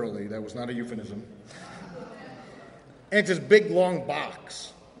 Literally, that was not a euphemism. And it's this big, long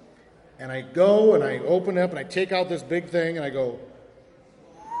box. And I go and I open it up and I take out this big thing and I go,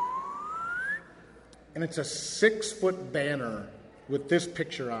 and it's a 6-foot banner with this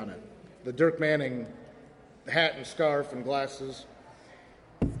picture on it. The Dirk Manning hat and scarf and glasses.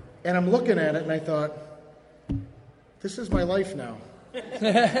 And I'm looking at it and I thought, this is my life now.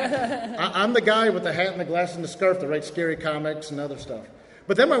 I'm the guy with the hat and the glasses and the scarf that writes scary comics and other stuff.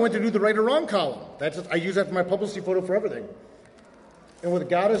 But then I went to do the right or wrong column. I use that for my publicity photo for everything. And with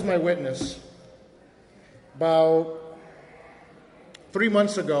God as my witness, about 3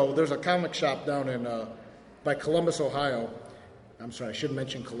 months ago, there's a comic shop down by Columbus, Ohio. I'm sorry, I should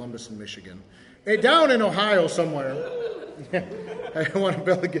mention Columbus in Michigan. Hey, down in Ohio somewhere. I want to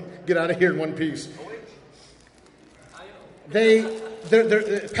be able to get out of here in one piece.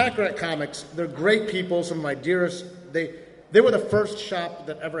 They're Pack Rat Comics. They're great people. Some of my dearest. They were the first shop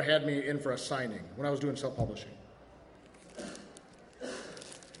that ever had me in for a signing when I was doing self-publishing.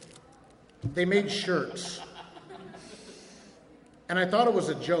 They made shirts. And I thought it was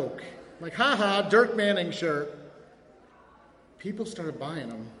a joke. Like, haha, Dirk Manning shirt. People started buying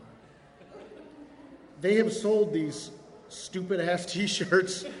them. They have sold these stupid-ass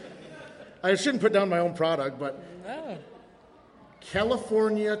T-shirts. I shouldn't put down my own product, but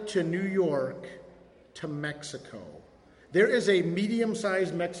California to New York to Mexico. There is a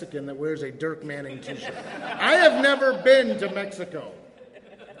medium-sized Mexican that wears a Dirk Manning T-shirt. I have never been to Mexico.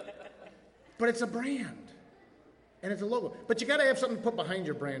 But it's a brand. And it's a logo. But you got to have something to put behind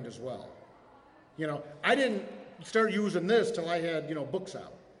your brand as well. You know, I didn't start using this till I had, books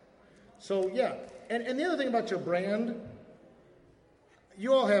out. So, yeah. And the other thing about your brand,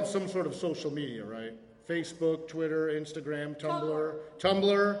 you all have some sort of social media, right? Facebook, Twitter, Instagram,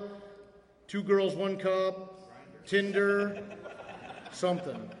 Tumblr, 2 Girls, 1 Cup, Tinder,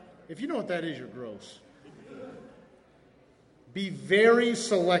 something. If you know what that is, you're gross. Be very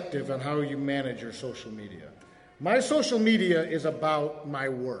selective on how you manage your social media. My social media is about my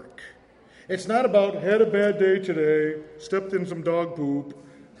work. It's not about, had a bad day today, stepped in some dog poop,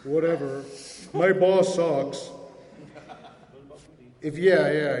 whatever. My boss sucks.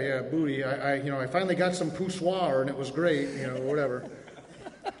 Booty. I finally got some poussoir and it was great, whatever.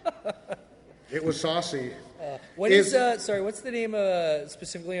 It was saucy. What's the name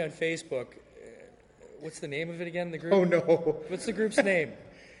specifically on Facebook? What's the name of it again, the group? Oh, no. What's the group's name?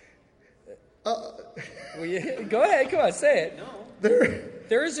 Go ahead, come on, say it. No.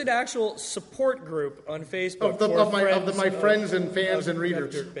 There is an actual support group on Facebook of my friends and fans and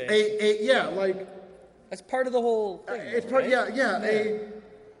readers. That's part of the whole thing. It's part, right?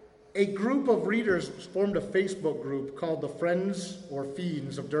 A group of readers formed a Facebook group called the Friends or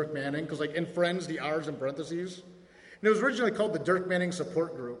Fiends of Dirk Manning, because in Friends, the R's in parentheses. And it was originally called the Dirk Manning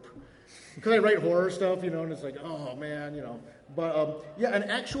Support Group. Because I write horror stuff, and it's like, oh, man, But, an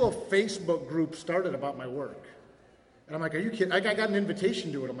actual Facebook group started about my work. And I'm like, are you kidding? I got an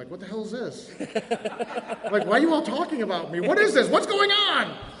invitation to it. I'm like, what the hell is this? I'm like, why are you all talking about me? What is this? What's going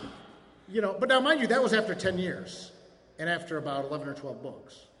on? But now, mind you, that was after 10 years. And after about 11 or 12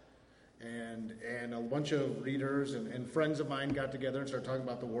 books. And a bunch of readers and friends of mine got together and started talking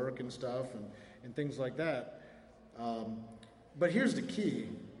about the work and stuff and things like that. But here's the key.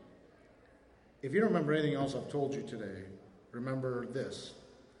 If you don't remember anything else I've told you today, remember this.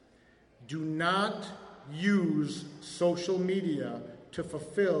 Do not use social media to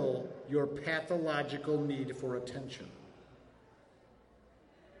fulfill your pathological need for attention.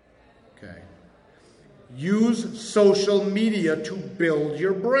 Okay. Use social media to build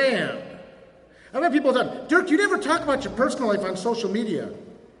your brand. I've had people tell me, Dirk, you never talk about your personal life on social media.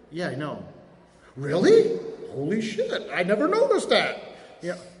 Yeah, I know. Really? Holy shit, I never noticed that.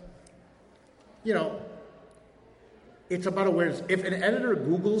 It's about awareness. If an editor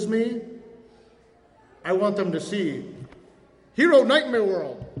Googles me, I want them to see, he wrote Nightmare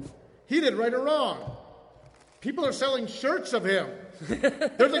World. He did Right or Wrong. People are selling shirts of him.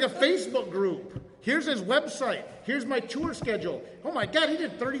 There's a Facebook group. Here's his website. Here's my tour schedule. Oh my God, he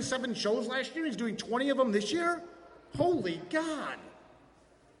did 37 shows last year. He's doing 20 of them this year. Holy God.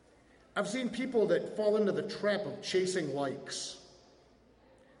 I've seen people that fall into the trap of chasing likes,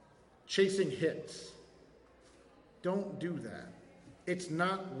 chasing hits. Don't do that. It's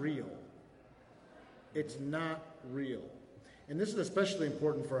not real. It's not real. And this is especially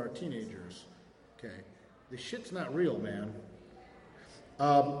important for our teenagers. Okay. The shit's not real, man.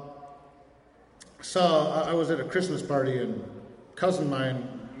 I was at a Christmas party and a cousin of mine,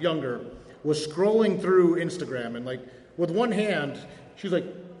 younger, was scrolling through Instagram and with one hand, she was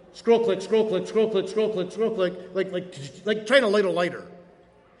scroll click, scroll click, scroll click, scroll click, scroll click, like trying to light a lighter.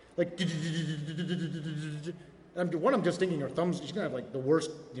 I'm just thinking her thumbs, she's going to have the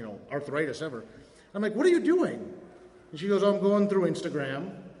worst, arthritis ever. I'm like, what are you doing? And she goes, I'm going through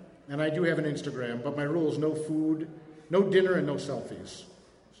Instagram, and I do have an Instagram, but my rule is no food, No dinner and no selfies.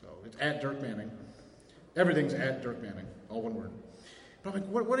 So it's at Dirk Manning. Everything's at Dirk Manning, all one word. But I'm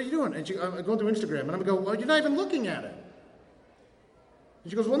like, what are you doing? And I'm going through Instagram, and I'm going, well, you're not even looking at it.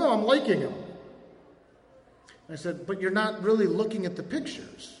 And she goes, well, no, I'm liking them. I said, but you're not really looking at the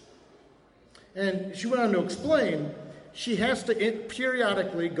pictures. And she went on to explain, she has to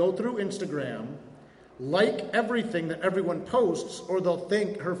periodically go through Instagram, like everything that everyone posts, or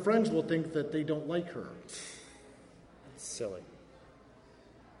her friends will think that they don't like her. It's silly.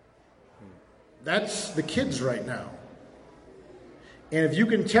 That's the kids right now. And if you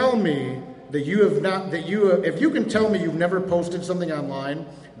can tell me that if you can tell me you've never posted something online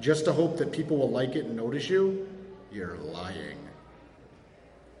just to hope that people will like it and notice you, you're lying.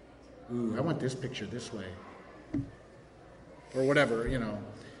 Ooh, I want this picture this way. Or whatever,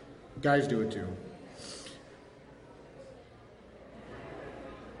 Guys do it too.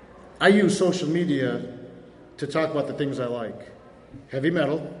 I use social media to talk about the things I like. Heavy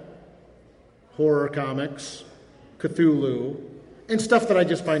metal, horror comics, Cthulhu, and stuff that I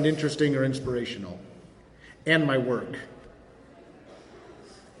just find interesting or inspirational. And my work.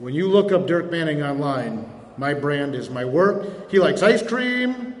 When you look up Dirk Manning online, my brand is my work. He likes ice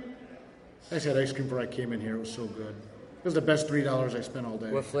cream. I just had ice cream before I came in here. It was so good. It was the best $3 I spent all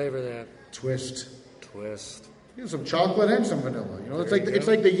day. What flavor that? Twist. Some chocolate and some vanilla. It's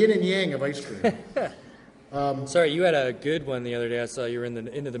like the yin and yang of ice cream. Sorry, you had a good one the other day. I saw you were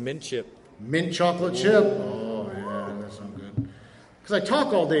into the mint chip. Mint chocolate chip. Oh yeah, that sounds good. Because I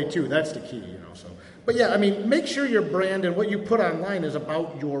talk all day too. That's the key, So, but yeah, make sure your brand and what you put online is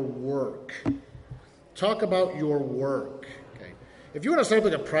about your work. Talk about your work. Okay. If you want to set up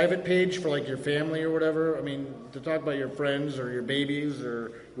like a private page for like your family or whatever, to talk about your friends or your babies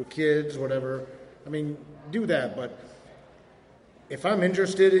or your kids, whatever. Do that. But if I'm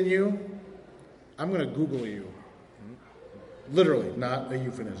interested in you, I'm going to Google you. Literally, not a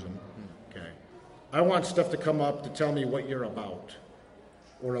euphemism. Okay. I want stuff to come up to tell me what you're about.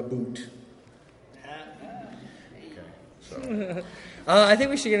 Or a boot. Okay. So. I think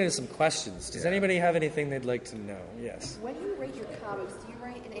we should get into some questions. Does anybody have anything they'd like to know? Yes. When you write your comics, do you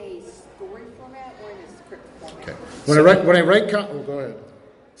write in a story format or in a script format? Okay. When I write go ahead.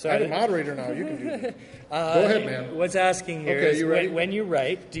 Sorry, I'm a moderator now. You can do that. Go ahead, man. What's asking here okay, is you ready? When you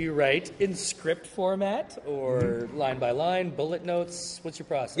write, do you write in script format or line by line, bullet notes? What's your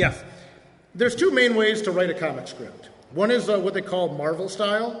process? Yeah. There's two main ways to write a comic script. One is what they call Marvel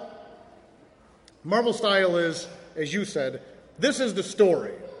style. Marvel style is, as you said, this is the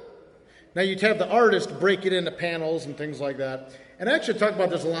story. Now you'd have the artist break it into panels and things like that. And I actually talk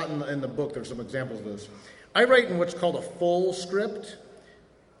about this a lot in the book. There's some examples of this. I write in what's called a full script.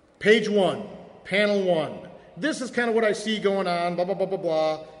 Page 1, panel 1. This is kind of what I see going on, blah, blah, blah, blah,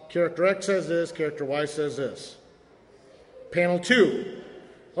 blah. Character X says this, character Y says this. Panel 2.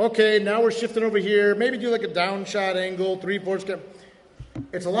 Okay, now we're shifting over here. Maybe do like a down shot angle, 3/4.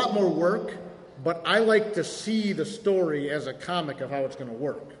 It's a lot more work, but I like to see the story as a comic of how it's going to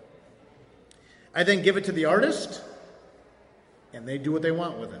work. I then give it to the artist, and they do what they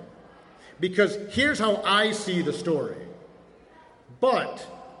want with it. Because here's how I see the story. But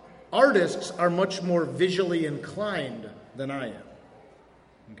artists are much more visually inclined than I am.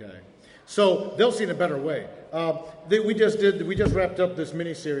 Okay, so they'll see it in a better way. We just wrapped up this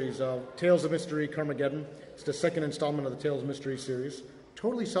miniseries, Tales of Mystery Carmageddon. It's the second installment of the Tales of Mystery series.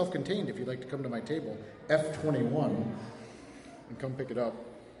 Totally self-contained. If you'd like to come to my table, F21, and come pick it up.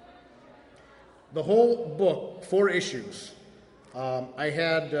 The whole book, 4 issues. I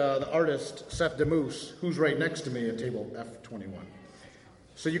had the artist Seth DeMoose, who's right next to me at table F21.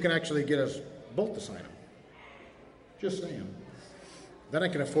 So you can actually get us both to sign them. Just saying. Then I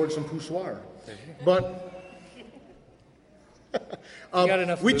can afford some poussoir. But I had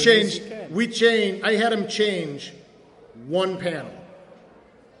him change one panel.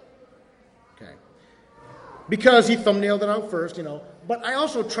 Okay. Because he thumbnailed it out first, But I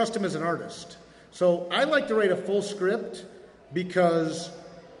also trust him as an artist. So I like to write a full script because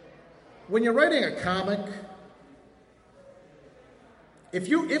when you're writing a comic, if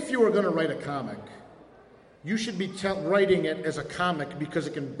you were going to write a comic, you should be writing it as a comic because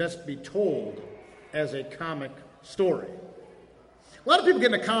it can best be told as a comic story. A lot of people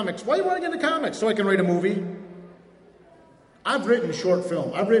get into comics. Why do you want to get into comics? So I can write a movie? I've written short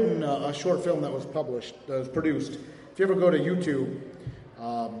film. I've written a short film that was produced. If you ever go to YouTube,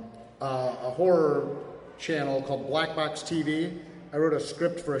 a horror channel called Black Box TV, I wrote a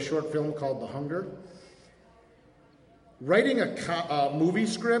script for a short film called The Hunger. Writing a movie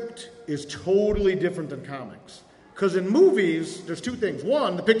script is totally different than comics. Because in movies, there's two things.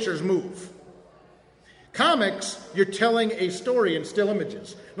 One, the pictures move. Comics, you're telling a story in still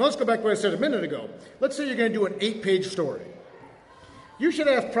images. Now let's go back to what I said a minute ago. Let's say you're going to do an 8-page story. You should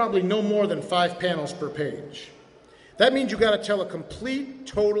have probably no more than 5 panels per page. That means you've got to tell a complete,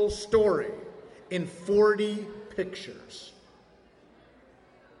 total story in 40 pictures.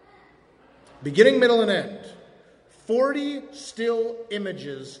 Beginning, middle, and end. 40 still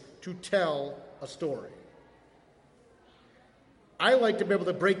images to tell a story. I like to be able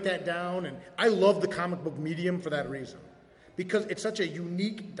to break that down, and I love the comic book medium for that reason, because it's such a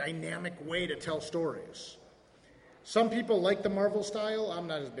unique, dynamic way to tell stories. Some people like the Marvel style. I'm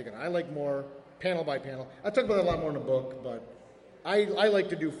not as big on it. I like more panel by panel. I talk about it a lot more in the book, but I like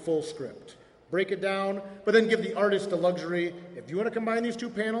to do full script. Break it down, but then give the artist the luxury. If you want to combine these 2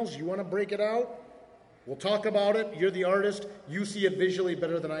 panels, you want to break it out, we'll talk about it. You're the artist. You see it visually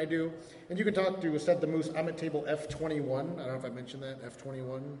better than I do. And you can talk to Seth the Moose. I'm at table F21. I don't know if I mentioned that.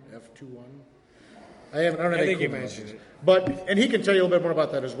 F21, F21. I don't think you mentioned it. But, and he can tell you a little bit more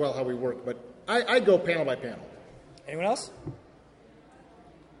about that as well, how we work. But I go panel by panel. Anyone else?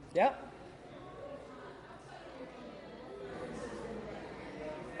 Yeah?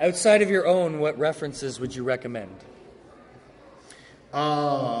 Outside of your own, what references would you recommend?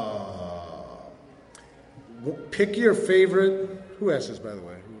 Pick your favorite. Who asked this, by the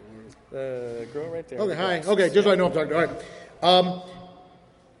way? The girl right there. Okay, hi. Okay, just so I know I'm talking. All right.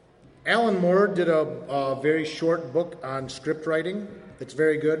 Alan Moore did a very short book on script writing. It's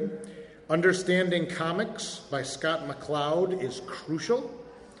very good. Understanding Comics by Scott McCloud is crucial.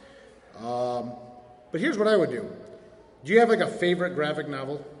 But here's what I would do. Do you have like a favorite graphic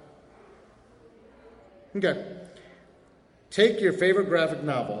novel? Okay. Take your favorite graphic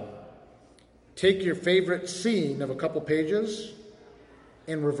novel, take your favorite scene of a couple pages,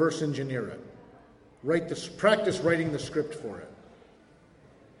 and reverse engineer it. Practice writing the script for it.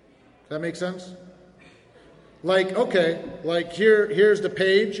 Does that make sense? Like, okay, like here's the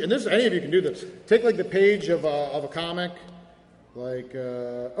page, and this any of you can do this. Take like the page of a comic, like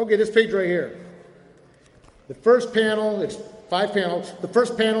okay, this page right here. The first panel, it's 5 panels. The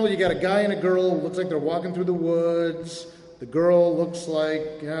first panel, you got a guy and a girl. Looks like they're walking through the woods. The girl looks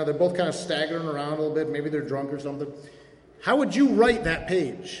like, they're both kind of staggering around a little bit. Maybe they're drunk or something. How would you write that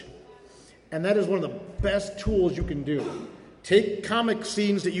page? And that is one of the best tools you can do. Take comic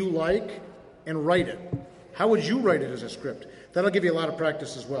scenes that you like and write it. How would you write it as a script? That'll give you a lot of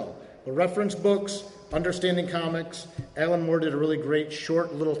practice as well. The reference books, Understanding Comics. Alan Moore did a really great,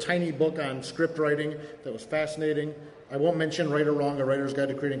 short, little tiny book on script writing that was fascinating. I won't mention Right or Wrong, A Writer's Guide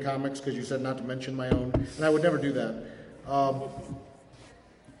to Creating Comics, because you said not to mention my own, and I would never do that.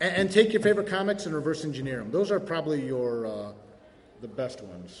 And take your favorite comics and reverse engineer them. Those are probably your the best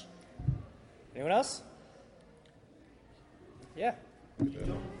ones. Anyone else? Yeah.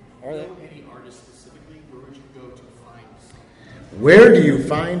 Are there any artists specifically? Where would you go to find something? Where do you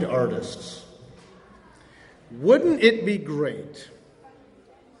find artists? Wouldn't it be great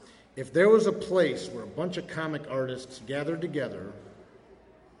if there was a place where a bunch of comic artists gathered together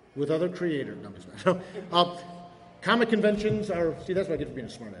with other creators? No, comic conventions are, see, that's what I get for being a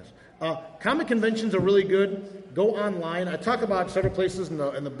smartass. Comic conventions are really good. Go online. I talk about several places in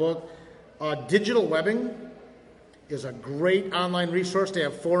the book. Digital webbing is a great online resource. They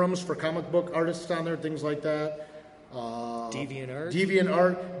have forums for comic book artists on there, things like that. DeviantArt?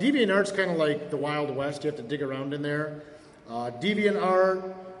 DeviantArt's kind of like the Wild West. You have to dig around in there.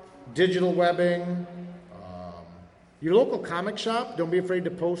 DeviantArt, digital webbing, your local comic shop. Don't be afraid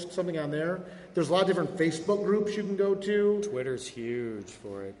to post something on there. There's a lot of different Facebook groups you can go to. Twitter's huge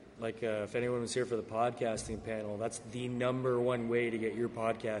for it. Like, if anyone was here for the podcasting panel, that's the number one way to get your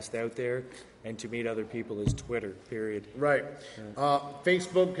podcast out there and to meet other people is Twitter, period. Right. Yeah.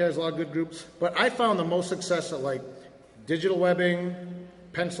 Facebook has a lot of good groups. But I found the most success at, like, digital webbing,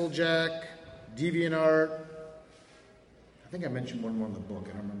 Pencil Jack, DeviantArt. I think I mentioned one more in the book.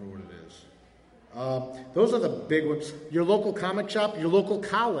 I don't remember what it is. Those are the big ones. Your local comic shop, your local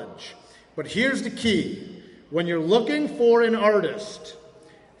college. But here's the key. When you're looking for an artist,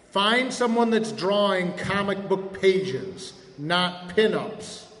 find someone that's drawing comic book pages, not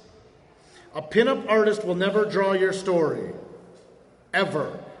pinups. A pinup artist will never draw your story.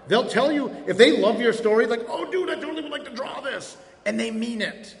 Ever. They'll tell you, if they love your story, like, oh, dude, I totally would like to draw this. And they mean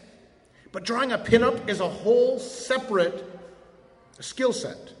it. But drawing a pinup is a whole separate skill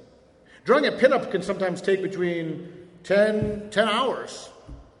set. Drawing a pinup can sometimes take between 10 hours.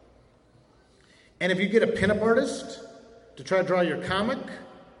 And if you get a pinup artist to try to draw your comic,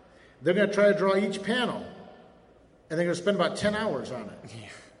 they're going to try to draw each panel. And they're going to spend about 10 hours on it. Yeah.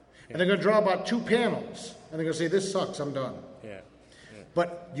 And they're going to draw about 2 panels. And they're going to say, this sucks, I'm done. Yeah.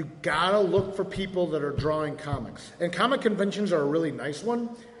 But you gotta look for people that are drawing comics. And comic conventions are a really nice one.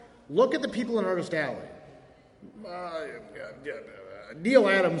 Look at the people in Artist Alley. Neil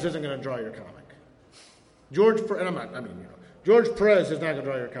Adams isn't going to draw your comic. George Perez is not going to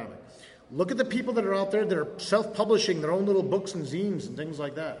draw your comic. Look at the people that are out there that are self-publishing their own little books and zines and things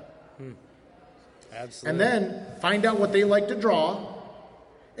like that. Absolutely. And then find out what they like to draw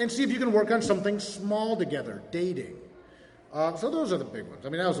and see if you can work on something small together, dating. So those are the big ones. I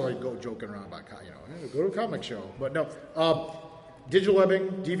mean, I was like joking around about, go to a comic show. But no, digital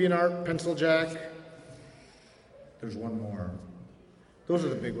webbing, DeviantArt, Pencil Jack. There's one more. Those are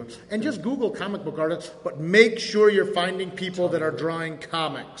the big ones. And just Google comic book artists, but make sure you're finding people that are drawing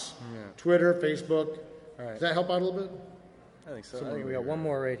comics. Yeah. Twitter, Facebook. All right. Does that help out a little bit? I think so. I think we got one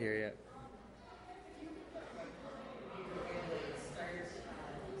more right here yet.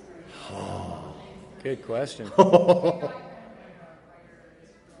 Good question.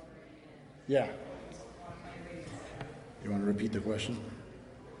 Yeah. You want to repeat the question?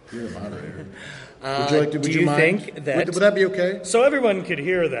 You're the moderator. Would you mind? Think that, would that be okay? So everyone could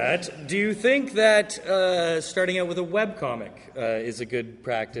hear that. Do you think that starting out with a webcomic is a good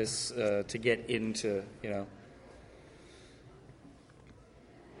practice to get into,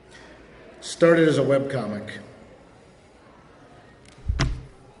 Started as a webcomic.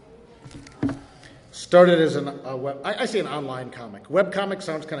 Started as I say an online comic. Webcomic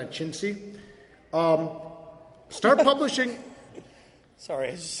sounds kind of chintzy. Start publishing.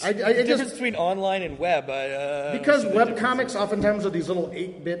 Sorry, the difference between online and web. Because webcomics oftentimes are these little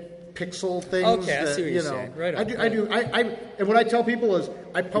 8-bit pixel things. Okay, I see what you're saying. Right on. And what I tell people is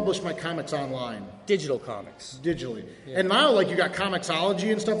I publish my comics online. Digital comics. Digitally. Yeah. And now, you got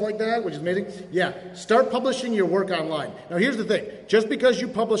Comixology and stuff like that, which is amazing. Yeah, start publishing your work online. Now, here's the thing. Just because you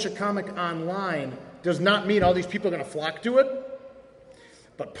publish a comic online does not mean all these people are going to flock to it.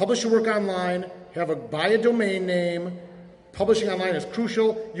 But publish your work online, buy a domain name. Publishing online is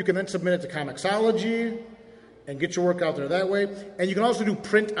crucial. You can then submit it to Comixology and get your work out there that way. And you can also do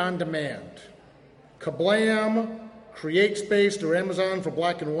print on demand. Kablam, CreateSpace, or Amazon for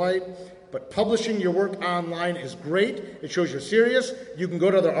black and white. But publishing your work online is great. It shows you're serious. You can go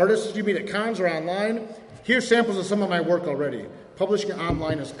to other artists you meet at cons or online. Here's samples of some of my work already. Publishing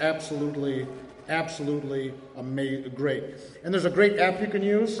online is absolutely great. And there's a great app you can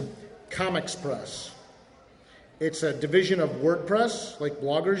use, ComixPress. It's a division of WordPress, like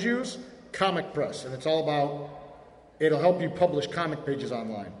bloggers use, ComicPress, and it's all about, it'll help you publish comic pages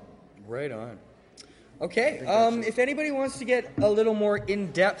online. Right on. Okay, if anybody wants to get a little more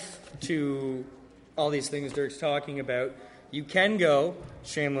in-depth to all these things Dirk's talking about, you can go,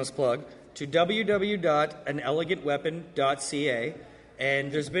 shameless plug, to www.anelegantweapon.ca,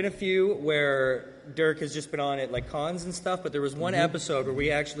 and there's been a few where Dirk has just been on at cons and stuff, but there was one episode where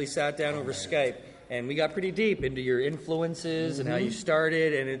we actually sat down over Skype and we got pretty deep into your influences and how you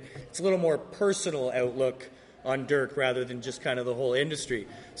started, and it's a little more personal outlook on Dirk rather than just kind of the whole industry.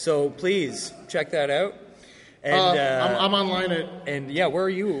 So please check that out. And I'm online at... And yeah, where are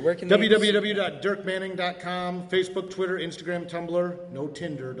you? Where can www.dirkmanning.com, Facebook, Twitter, Instagram, Tumblr. No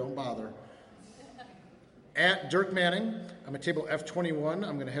Tinder, don't bother. At Dirk Manning. I'm at table F21.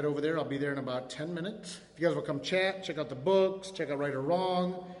 I'm going to head over there. I'll be there in about 10 minutes. If you guys will come chat, check out the books, check out Right or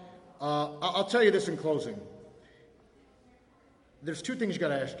Wrong. I'll tell you this in closing. There's two things you got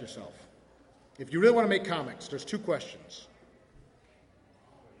to ask yourself. If you really want to make comics, there's two questions.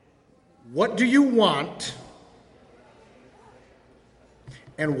 What do you want?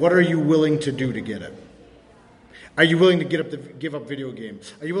 And what are you willing to do to get it? Are you willing to give up video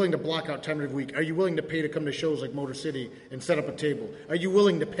games? Are you willing to block out time of the week? Are you willing to pay to come to shows like Motor City and set up a table? Are you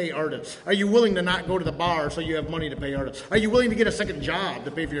willing to pay artists? Are you willing to not go to the bar so you have money to pay artists? Are you willing to get a second job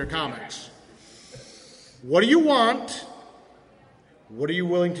to pay for your comics? What do you want? What are you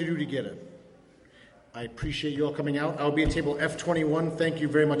willing to do to get it? I appreciate you all coming out. I'll be at table F21. Thank you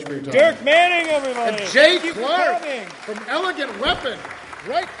very much for your time. Dirk Manning, everybody! And Jay Clark from Elegant Weapon.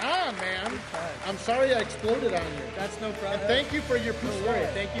 Right on, man. I'm sorry I exploded on you. That's no problem. And thank you for your persuasion.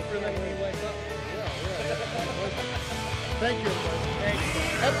 Thank you for letting me wake up. Thank you. Thanks.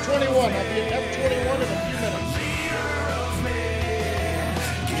 F21. I'll be at F21 in a few minutes.